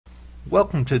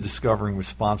Welcome to Discovering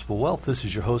Responsible Wealth. This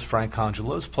is your host, Frank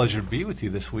Congelos. Pleasure to be with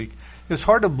you this week. It's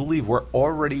hard to believe we're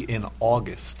already in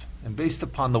August. And based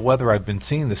upon the weather I've been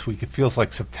seeing this week, it feels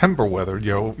like September weather.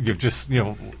 You're just,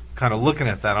 kind of looking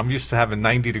at that. I'm used to having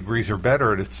 90 degrees or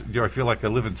better, and it's, I feel like I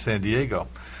live in San Diego.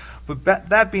 But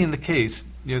that being the case,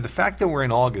 the fact that we're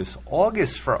in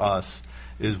August for us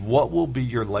is what will be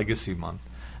your legacy month.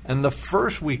 And the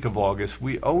first week of August,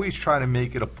 we always try to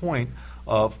make it a point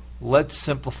of let's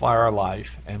simplify our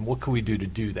life, and what can we do to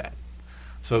do that?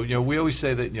 So, we always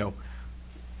say that,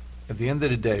 at the end of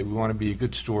the day, we want to be a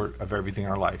good steward of everything in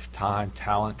our life: time,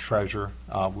 talent, treasure.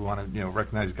 We want to,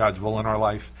 recognize God's will in our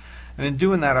life. And in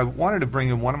doing that, I wanted to bring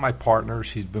in one of my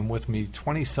partners. He's been with me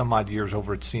 20-some-odd years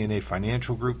over at CNA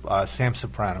Financial Group, Sam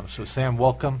Soprano. So, Sam,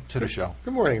 welcome to the show.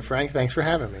 Good morning, Frank. Thanks for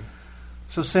having me.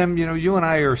 So, Sam, you and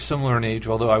I are similar in age,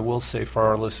 although I will say for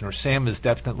our listeners, Sam is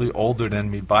definitely older than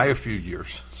me by a few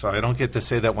years. So I don't get to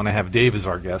say that when I have Dave as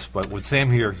our guest, but with Sam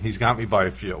here, he's got me by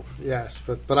a few. Yes,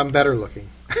 but I'm better looking.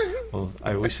 Well,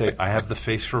 I always say I have the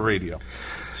face for radio.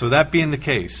 So that being the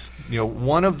case,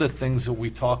 one of the things that we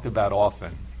talk about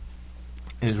often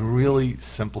is really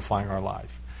simplifying our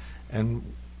life.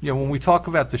 And when we talk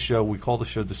about the show, we call the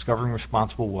show Discovering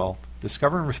Responsible Wealth.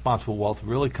 Discovering Responsible Wealth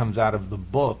really comes out of the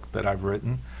book that I've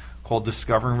written called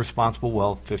Discovering Responsible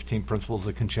Wealth, 15 Principles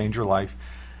That Can Change Your Life.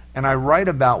 And I write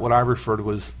about what I refer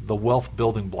to as the wealth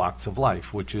building blocks of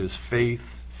life, which is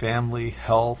faith, family,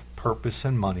 health, purpose,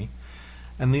 and money.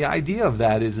 And the idea of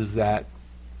that is that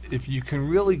if you can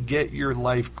really get your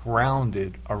life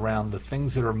grounded around the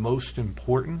things that are most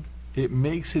important, it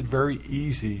makes it very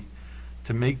easy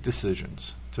to make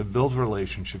decisions, to build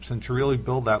relationships, and to really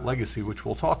build that legacy, which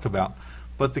we'll talk about.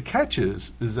 But the catch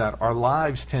is that our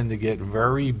lives tend to get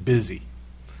very busy.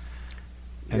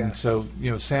 And yes. So,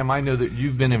 Sam, I know that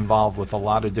you've been involved with a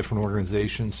lot of different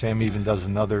organizations. Sam even does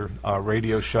another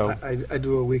radio show. I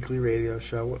do a weekly radio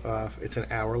show. It's an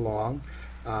hour long,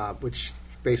 which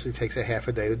basically takes a half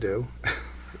a day to do,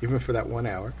 even for that 1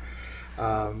 hour.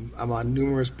 I'm on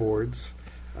numerous boards.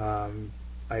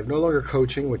 I have no longer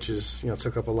coaching, which is,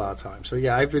 took up a lot of time. So,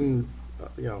 yeah, I've been,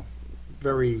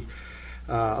 very,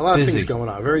 a lot of things going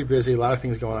on. Very busy, a lot of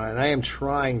things going on. And I am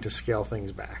trying to scale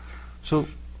things back. So,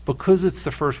 because it's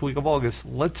the first week of August,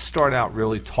 let's start out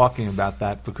really talking about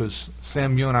that because,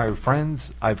 Sam, you and I are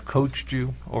friends. I've coached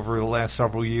you over the last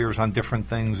several years on different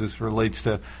things as relates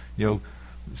to,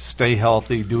 stay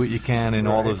healthy, do what you can, and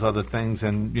all those other things.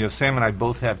 And, Sam and I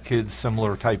both have kids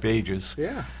similar type ages.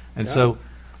 Yeah. And so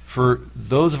for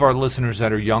those of our listeners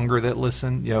that are younger that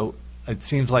listen, it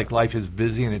seems like life is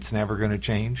busy and it's never going to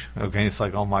change. Okay, it's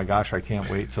like, oh my gosh, I can't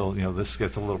wait till this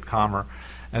gets a little calmer.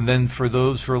 And then for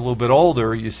those who are a little bit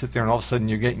older, you sit there and all of a sudden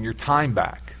you're getting your time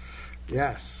back.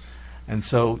 Yes. And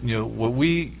so what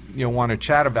we want to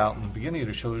chat about in the beginning of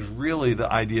the show is really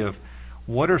the idea of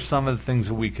what are some of the things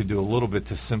that we could do a little bit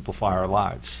to simplify our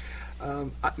lives.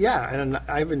 Yeah, and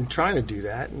I've been trying to do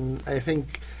that, and I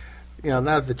think. Now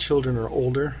that the children are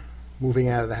older, moving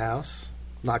out of the house,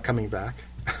 not coming back.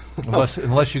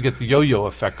 Unless you get the yo-yo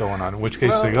effect going on, in which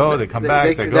case they go, they come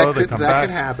back, they go, they come back. That could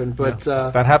happen, but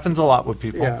that happens a lot with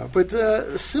people. Yeah, but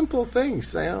simple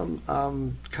things.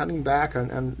 Cutting back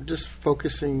on just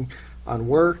focusing on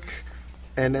work,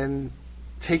 and then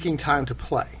taking time to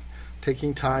play,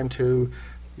 taking time to,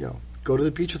 go to the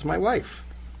beach with my wife,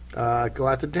 go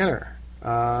out to dinner.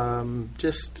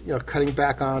 Just cutting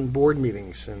back on board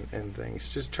meetings and things,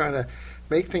 just trying to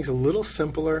make things a little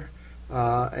simpler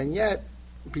and yet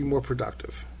be more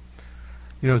productive.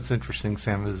 It's interesting,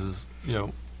 Sam, is a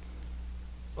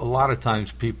lot of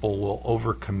times people will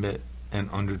overcommit and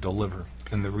underdeliver,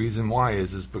 and the reason why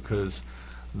is because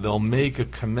they'll make a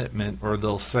commitment or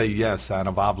they'll say yes out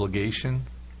of obligation,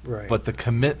 but the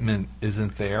commitment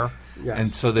isn't there, and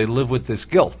so they live with this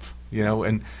guilt,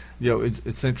 and.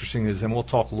 It's interesting, and we'll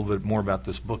talk a little bit more about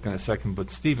this book in a second,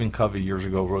 but Stephen Covey years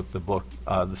ago wrote the book,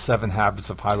 The 7 Habits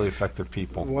of Highly Effective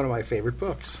People. One of my favorite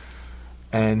books.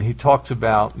 And he talks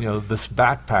about, this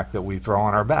backpack that we throw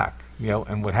on our back,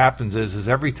 and what happens is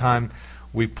every time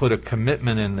we put a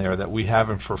commitment in there that we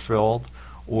haven't fulfilled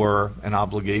or an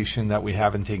obligation that we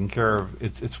haven't taken care of,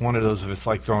 it's one of those, it's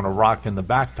like throwing a rock in the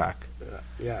backpack.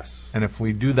 Yes. And if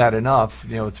we do that enough,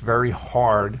 it's very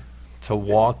hard to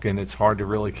walk, and it's hard to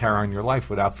really carry on your life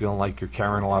without feeling like you're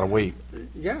carrying a lot of weight.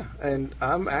 Yeah, and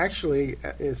I'm actually,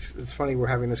 it's funny we're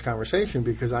having this conversation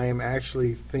because I am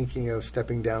actually thinking of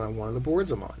stepping down on one of the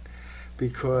boards I'm on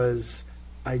because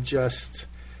I just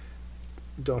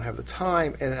don't have the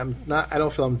time, and I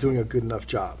don't feel I'm doing a good enough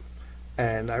job.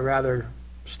 And I rather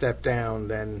step down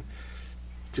than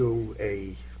do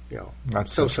a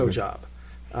so-so job.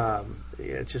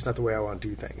 It's just not the way I want to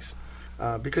do things.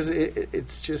 Because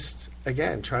it's just,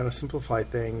 again, trying to simplify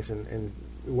things and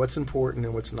what's important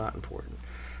and what's not important.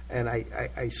 And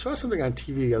I saw something on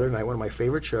TV the other night, one of my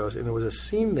favorite shows, and there was a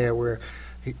scene there where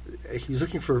he was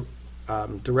looking for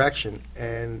direction,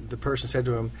 and the person said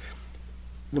to him,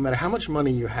 no matter how much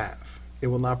money you have, it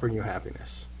will not bring you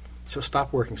happiness. So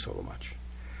stop working so much.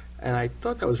 And I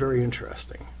thought that was very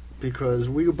interesting, because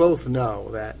we both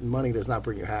know that money does not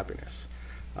bring you happiness.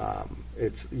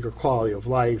 It's your quality of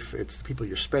life. It's the people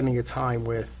you're spending your time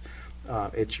with.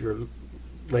 It's your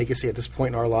legacy at this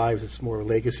point in our lives. It's more a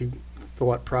legacy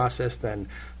thought process than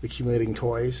accumulating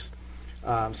toys.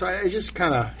 So it just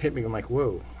kind of hit me. I'm like,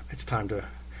 whoa, it's time to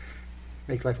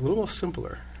make life a little more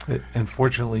simpler.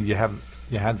 Unfortunately, you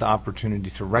had the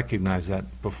opportunity to recognize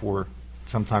that before.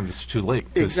 Sometimes it's too late,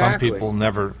 because Exactly. some people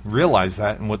never realize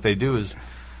that, and what they do is,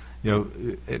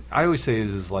 I always say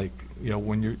is like,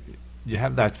 when you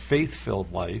have that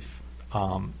faith-filled life,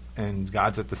 and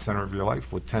God's at the center of your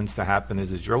life, what tends to happen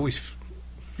is you always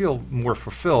feel more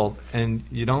fulfilled, and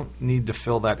you don't need to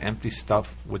fill that empty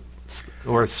stuff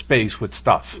or space with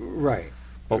stuff. Right.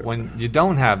 But when you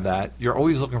don't have that, you're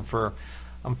always looking for,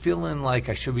 I'm feeling like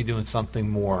I should be doing something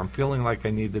more. I'm feeling like I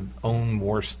need to own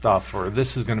more stuff, or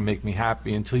this is going to make me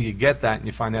happy, until you get that and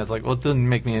you find out it's like, well, it doesn't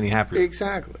make me any happier.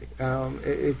 Exactly.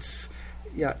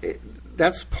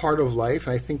 That's part of life.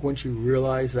 And I think once you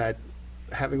realize that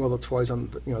having all the toys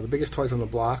the biggest toys on the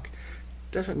block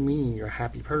doesn't mean you're a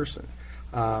happy person.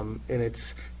 And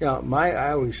it's,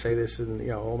 I always say this,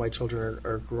 and, all my children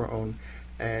are grown,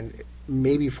 and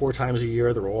maybe 4 times a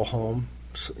year they're all home.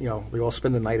 They all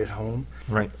spend the night at home.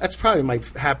 Right. That's probably my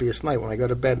happiest night. When I go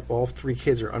to bed, all 3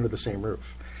 kids are under the same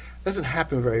roof. It doesn't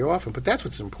happen very often, but that's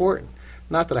what's important.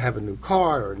 Not that I have a new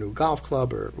car or a new golf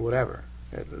club or whatever.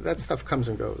 That stuff comes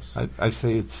and goes. I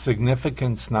say it's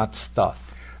significance, not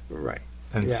stuff. Right.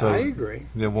 And yeah, so, I agree.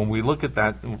 When we look at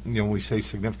that, we say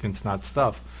significance, not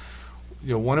stuff.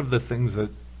 One of the things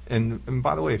that, and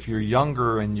by the way, if you're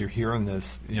younger and you're hearing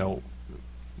this,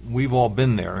 we've all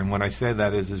been there. And when I say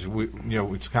that is we,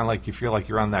 it's kind of like you feel like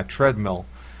you're on that treadmill,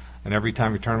 and every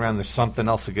time you turn around, there's something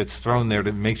else that gets thrown there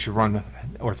that makes you run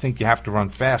or think you have to run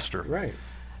faster. Right.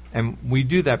 And we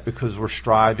do that because we're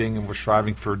striving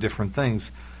for different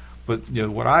things. But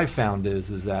what I found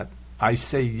is that I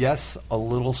say yes a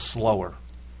little slower.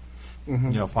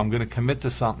 Mm-hmm. If I'm going to commit to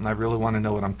something, I really want to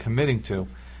know what I'm committing to,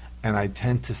 and I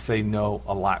tend to say no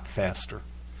a lot faster.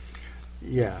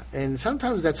 Yeah, and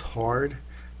sometimes that's hard,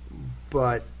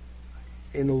 but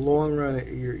in the long run,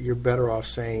 you're better off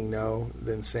saying no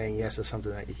than saying yes to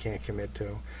something that you can't commit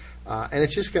to. And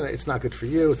it's not good for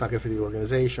you, it's not good for the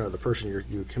organization or the person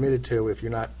you're committed to if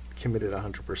you're not committed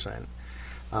 100%.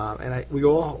 And we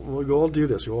all do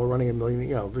this. We're all running a million,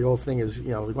 the whole thing is,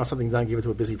 we want something done, give it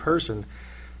to a busy person.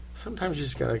 Sometimes you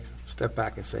just got to step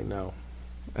back and say no.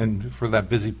 And for that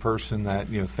busy person that,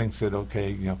 thinks that,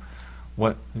 okay,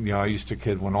 I used to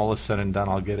kid, when all is said and done,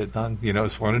 I'll get it done.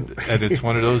 It's one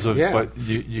of those of, Yeah. but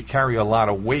you carry a lot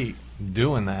of weight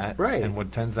doing that. Right. And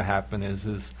what tends to happen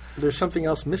is there's something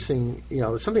else missing,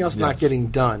 there's something else not Yes. getting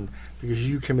done because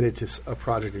you committed to a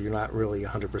project that you're not really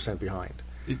 100% behind.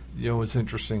 it's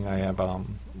interesting. I have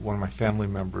one of my family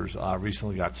members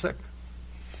recently got sick,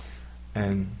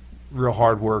 and real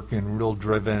hard work and real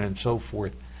driven and so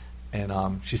forth.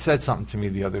 And she said something to me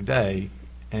the other day,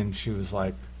 and she was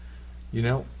like,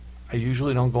 I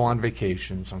usually don't go on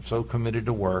vacations. I'm so committed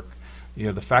to work.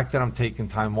 The fact that I'm taking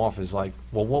time off is like,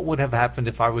 well, what would have happened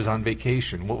if I was on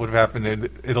vacation? What would have happened?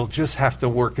 It'll just have to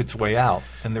work its way out.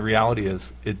 And the reality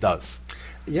is, it does.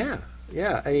 Yeah.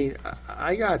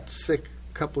 I got sick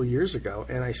a couple of years ago,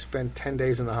 and I spent 10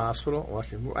 days in the hospital. Well,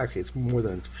 actually, it's more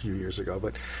than a few years ago,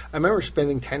 but I remember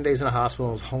spending 10 days in the hospital.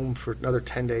 I was home for another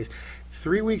 10 days.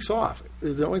 3 weeks off. It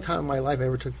was the only time in my life I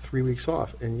ever took 3 weeks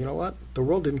off. And you know what? The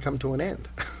world didn't come to an end.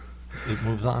 It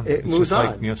moves on. It it's moves just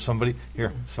on. Like,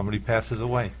 somebody passes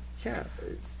away. Yeah.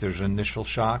 There's an initial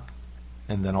shock,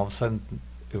 and then all of a sudden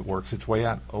it works its way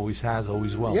out. Always has,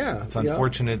 always will. Yeah, It's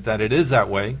unfortunate that it is that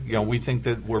way. We think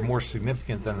that we're more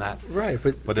significant than that. Right.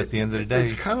 But at the end of the day,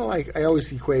 it's kind of like I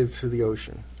always equate it to the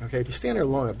ocean. Okay, if you stand there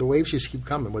long enough, the waves just keep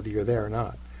coming, whether you're there or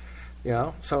not.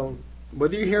 So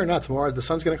whether you're here or not tomorrow, the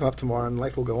sun's going to come up tomorrow, and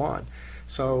life will go on.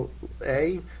 So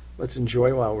A, let's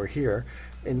enjoy while we're here,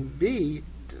 and B,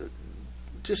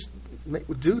 just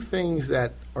do things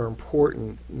that are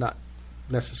important, not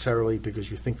necessarily because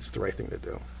you think it's the right thing to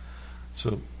do.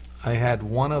 So I had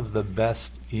one of the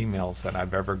best emails that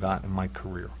I've ever gotten in my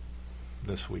career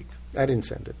this week. I didn't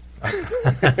send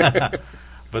it.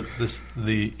 But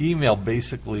the email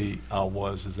basically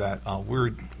was that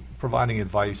we're providing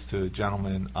advice to a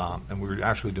gentleman, and we were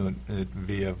actually doing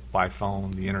it by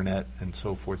phone, the internet, and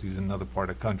so forth. He's in another part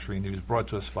of the country, and he was brought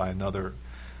to us by another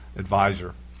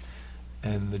advisor.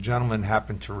 And the gentleman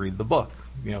happened to read the book,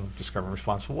 Discovering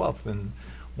Responsible Wealth. And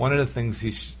one of the things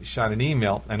he shot an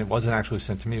email, and it wasn't actually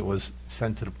sent to me, it was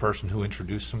sent to the person who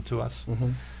introduced him to us,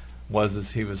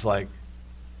 was he was like,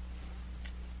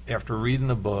 after reading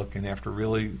the book and after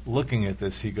really looking at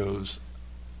this, he goes,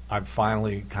 I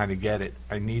finally kind of get it.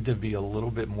 I need to be a little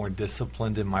bit more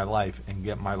disciplined in my life and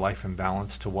get my life in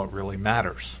balance to what really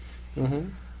matters.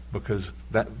 Because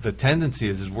the tendency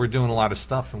is we're doing a lot of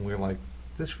stuff and we're like,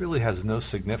 this really has no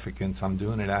significance. I'm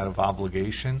doing it out of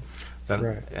obligation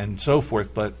and so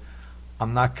forth, but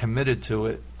I'm not committed to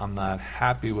it. I'm not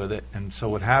happy with it. And so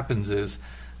what happens is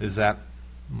that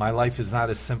my life is not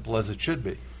as simple as it should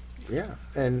be. Yeah,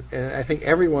 and I think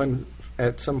everyone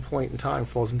at some point in time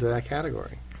falls into that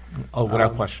category. Oh,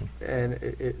 without question. And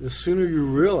the sooner you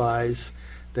realize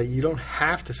that you don't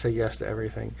have to say yes to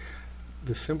everything,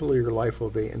 the simpler your life will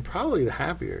be, and probably the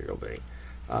happier you'll be.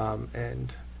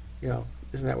 And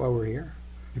isn't that why we're here?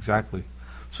 Exactly.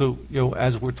 So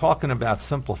as we're talking about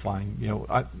simplifying,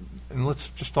 and let's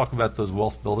just talk about those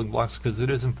wealth building blocks because it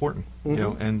is important.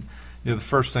 And the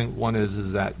first one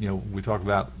is that we talk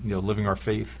about living our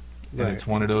faith. And it's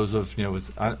one of those of,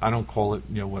 I don't call it,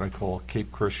 what I call Cape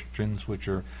Christians, which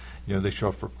are, they show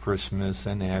up for Christmas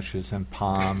and Ashes and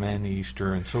Palm and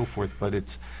Easter and so forth. But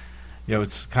it's,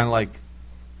 it's kind of like,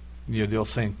 the old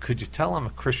saying, could you tell I'm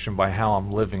a Christian by how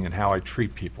I'm living and how I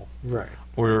treat people? Right.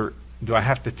 Or do I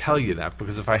have to tell you that?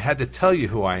 Because if I had to tell you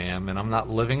who I am and I'm not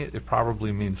living it, it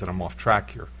probably means that I'm off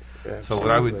track here. Absolutely. So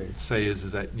what I would say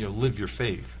is that, live your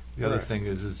faith. The other thing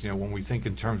is, when we think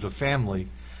in terms of family,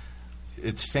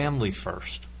 it's family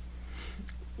first.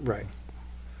 Right.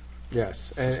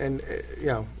 Yes. And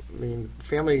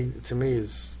family to me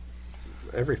is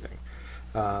everything.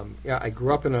 I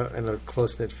grew up in a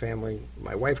close-knit family.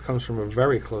 My wife comes from a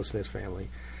very close-knit family.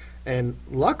 And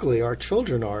luckily our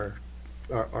children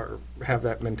have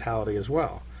that mentality as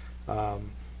well.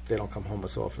 They don't come home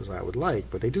as often as I would like,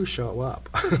 but they do show up.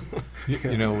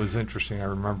 It was interesting. I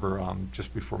remember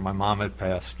just before my mom had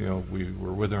passed, we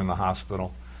were with her in the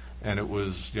hospital. And it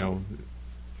was, kind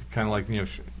of like,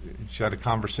 she had a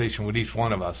conversation with each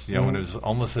one of us, and it was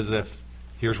almost as if,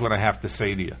 here's what I have to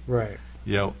say to you. Right.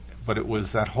 But it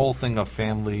was that whole thing of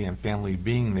family and family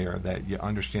being there that you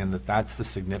understand that that's the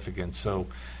significance. So,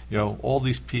 all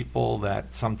these people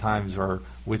that sometimes are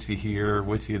with you here,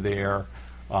 with you there,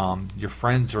 your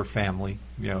friends are family,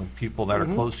 people that are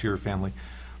close to your family.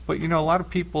 But, a lot of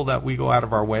people that we go out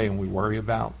of our way and we worry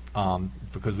about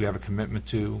because we have a commitment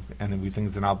to and we think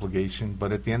it's an obligation.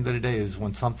 But at the end of the day is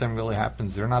when something really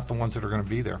happens, they're not the ones that are going to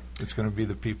be there. It's going to be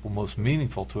the people most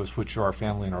meaningful to us, which are our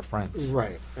family and our friends.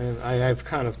 Right. And I've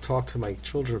kind of talked to my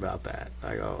children about that.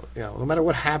 I go, no matter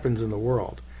what happens in the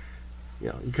world,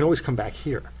 you can always come back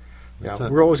here.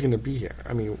 We're always going to be here.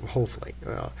 I mean, hopefully,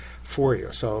 for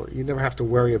you. So you never have to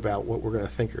worry about what we're going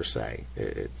to think or say.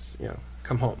 It's,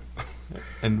 come home.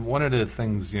 And one of the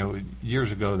things,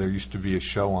 years ago there used to be a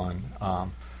show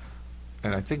on,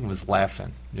 and I think it was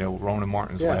Laughing. Ronan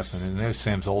Martin's Laughing, and I know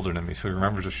Sam's older than me, so he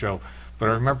remembers the show. But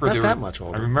I remember much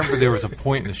older. I remember there was a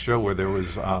point in the show where there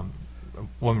was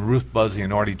when Ruth Buzzy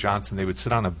and Artie Johnson, they would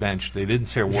sit on a bench. They didn't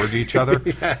say a word to each other,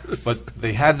 but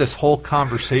they had this whole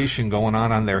conversation going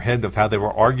on their head of how they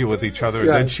were arguing with each other. And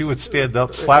then she would stand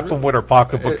up, slap them with her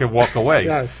pocketbook, and walk away.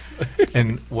 Yes.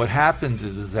 And what happens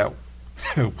is that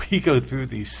we go through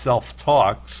these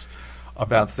self-talks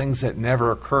about things that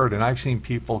never occurred, and I've seen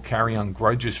people carry on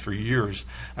grudges for years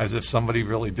as if somebody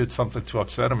really did something to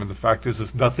upset them, and the fact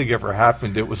is nothing ever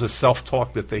happened. It was a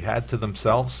self-talk that they had to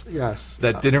themselves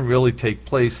that didn't really take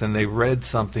place, and they read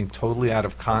something totally out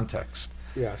of context.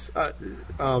 Yes.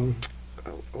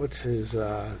 What's his,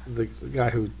 the guy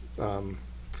who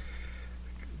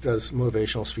does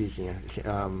motivational speaking,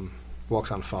 Walks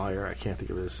on Fire. I can't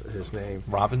think of his name.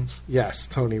 Robbins? Yes,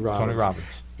 Tony Robbins. Tony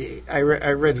Robbins. I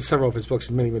read several of his books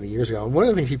many, many years ago. And one of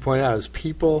the things he pointed out is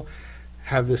people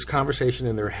have this conversation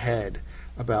in their head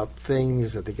about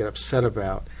things that they get upset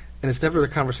about. And it's never the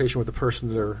conversation with the person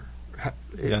that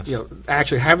they're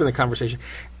actually having the conversation.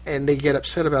 And they get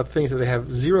upset about things that they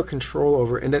have zero control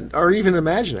over and that are even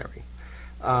imaginary.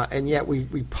 And yet we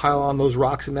pile on those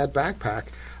rocks in that backpack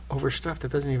over stuff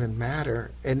that doesn't even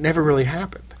matter and never really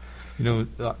happened.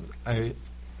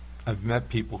 I've met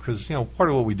people because, part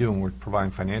of what we do when we're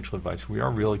providing financial advice, we are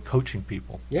really coaching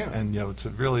people. Yeah. And, it's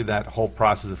really that whole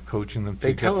process of coaching them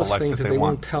to get the life that they want. They tell us things that they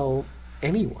won't tell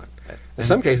anyone. In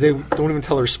some cases, they don't even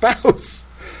tell their spouse.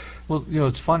 Well,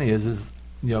 it's funny is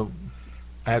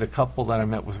I had a couple that I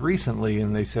met with recently,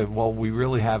 and they said, well, we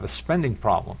really have a spending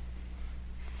problem.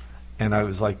 And I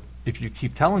was like, if you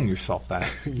keep telling yourself that,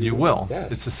 you will.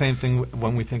 Yes. It's the same thing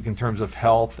when we think in terms of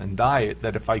health and diet,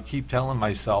 that if I keep telling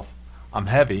myself I'm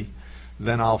heavy,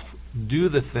 then I'll do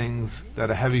the things that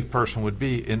a heavy person would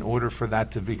be in order for that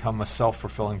to become a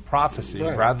self-fulfilling prophecy,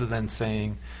 Right. rather than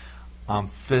saying I'm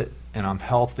fit and I'm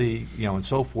healthy, and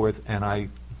so forth, and I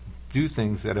do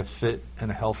things that a fit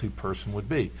and a healthy person would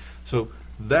be. So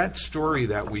that story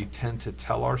that we tend to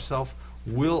tell ourselves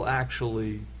will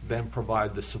actually then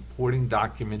provide the supporting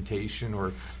documentation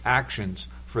or actions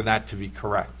for that to be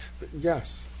correct.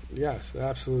 Yes,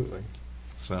 absolutely.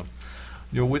 So,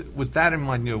 with that in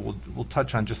mind, we'll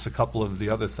touch on just a couple of the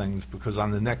other things, because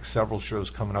on the next several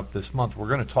shows coming up this month, we're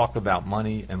going to talk about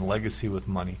money and legacy with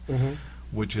money,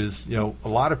 which is, a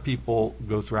lot of people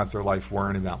go throughout their life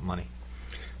worrying about money.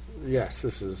 Yes,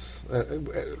 this is,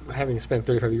 having spent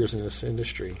 35 years in this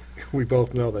industry, we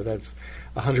both know that that's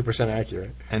 100%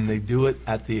 accurate. And they do it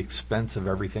at the expense of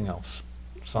everything else.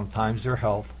 Sometimes their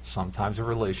health, sometimes a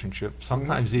relationship,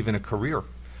 sometimes even a career.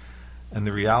 And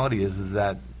the reality is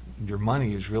that your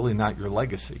money is really not your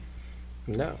legacy.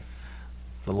 No.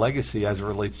 The legacy, as it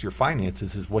relates to your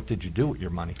finances, is what did you do with your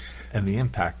money, and the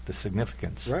impact, the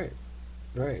significance. Right.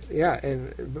 Yeah,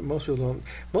 but most people don't.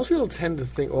 Most people tend to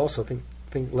think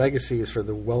legacy is for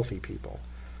the wealthy people.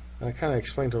 And I kind of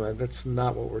explained to them that's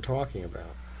not what we're talking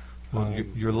about. Well,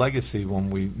 your legacy,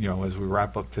 when we, as we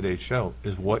wrap up today's show,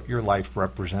 is what your life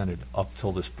represented up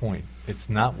till this point. It's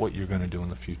not what you're going to do in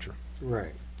the future.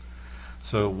 Right.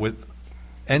 So, with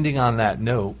ending on that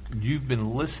note, you've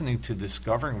been listening to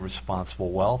Discovering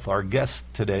Responsible Wealth. Our guest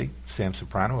today, Sam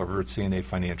Soprano, over at CNA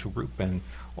Financial Group, and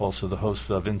also the host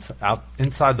of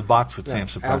Inside the Box with Sam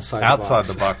Soprano. Outside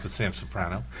the Box with Sam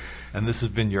Soprano. And this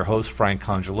has been your host, Frank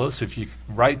Congelos. If you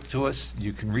write to us,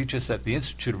 you can reach us at the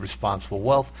Institute of Responsible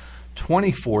Wealth,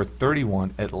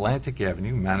 2431 Atlantic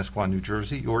Avenue, Manasquan, New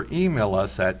Jersey, or email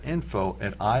us at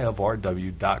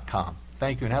info@iofrw.com.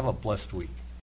 Thank you, and have a blessed week.